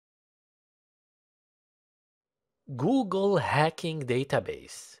Google Hacking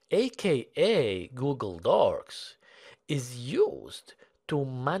Database, aka Google Docs, is used to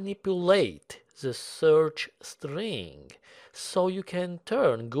manipulate the search string so you can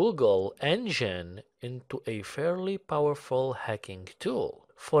turn Google engine into a fairly powerful hacking tool.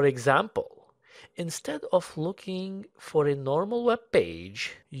 For example, instead of looking for a normal web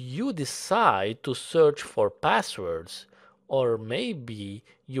page, you decide to search for passwords, or maybe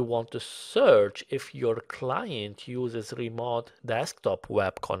you want to search if your client uses remote desktop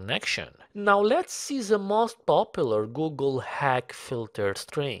web connection. Now let's see the most popular Google hack filter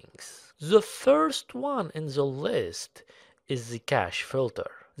strings. The first one in the list is the cache filter.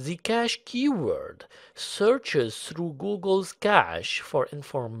 The cache keyword searches through Google's cache for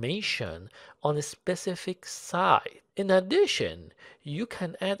information on a specific site. In addition, you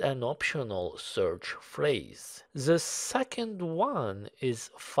can add an optional search phrase. The second one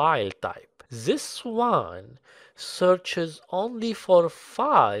is file type. This one searches only for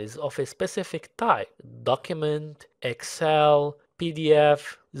files of a specific type: document, Excel,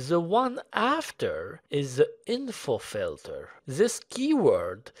 PDF. The one after is the info filter. This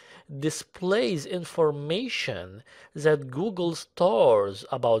keyword displays information that Google stores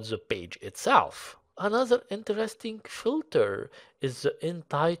about the page itself. Another interesting filter is the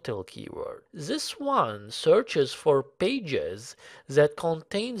in-title keyword. This one searches for pages that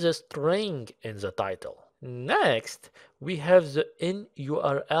contain the string in the title. Next, we have the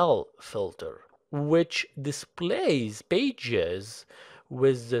in-URL filter, which displays pages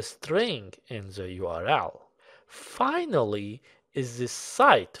with the string in the URL. Finally is the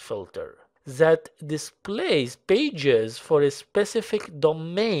site filter that displays pages for a specific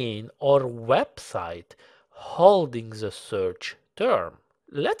domain or website holding the search term.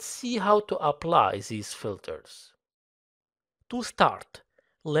 Let's see how to apply these filters. To start,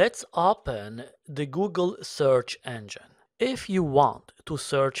 let's open the Google search engine. If you want to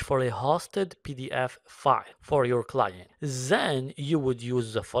search for a hosted PDF file for your client, then you would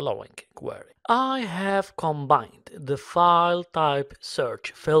use the following query. I have combined the file type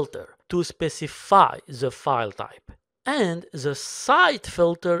search filter to specify the file type and the site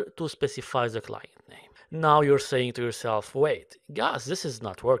filter to specify the client name. Now you're saying to yourself, wait, guys, this is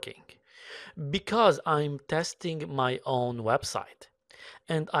not working because I'm testing my own website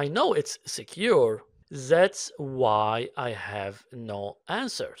and I know it's secure. That's why I have no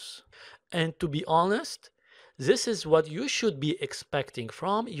answers. And to be honest, this is what you should be expecting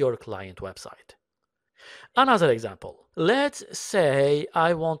from your client website. Another example. Let's say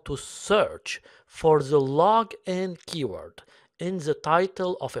I want to search for the login keyword in the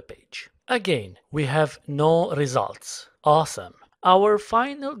title of a page. Again, we have no results. Awesome. Our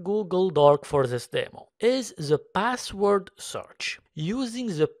final Google Doc for this demo is the password search using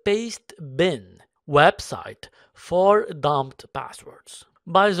the paste bin website for dumped passwords.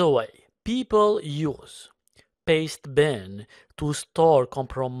 By the way, people use paste bin to store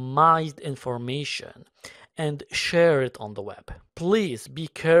compromised information and share it on the web. Please be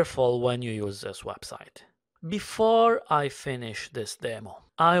careful when you use this website. Before I finish this demo,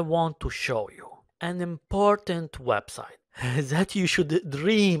 I want to show you an important website that you should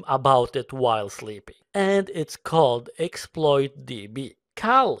dream about it while sleeping, and it's called ExploitDB.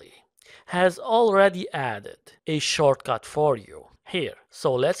 Kali has already added a shortcut for you here,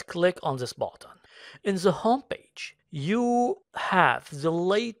 so let's click on this button. In the home page, you have the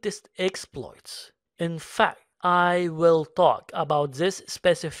latest exploits. In fact, I will talk about this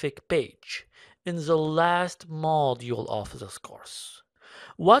specific page in the last module of this course.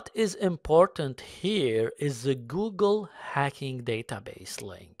 What is important here is the Google Hacking Database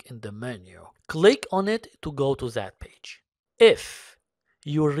link in the menu. Click on it to go to that page. If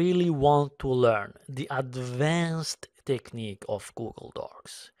you really want to learn the advanced technique of Google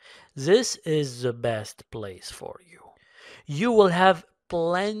Docs, this is the best place for you. You will have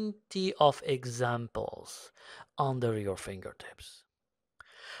plenty of examples under your fingertips.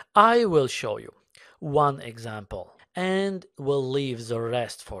 I will show you one example and will leave the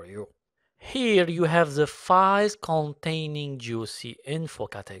rest for you. Here you have the files containing juicy info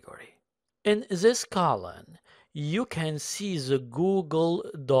category. In this column, you can see the Google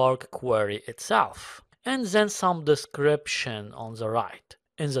Doc query itself, and then some description on the right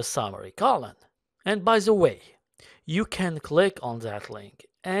in the summary column. And by the way, you can click on that link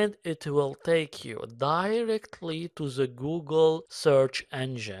and it will take you directly to the Google search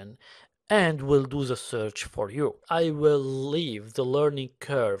engine and will do the search for you. I will leave the learning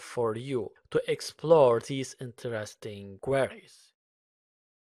curve for you to explore these interesting queries.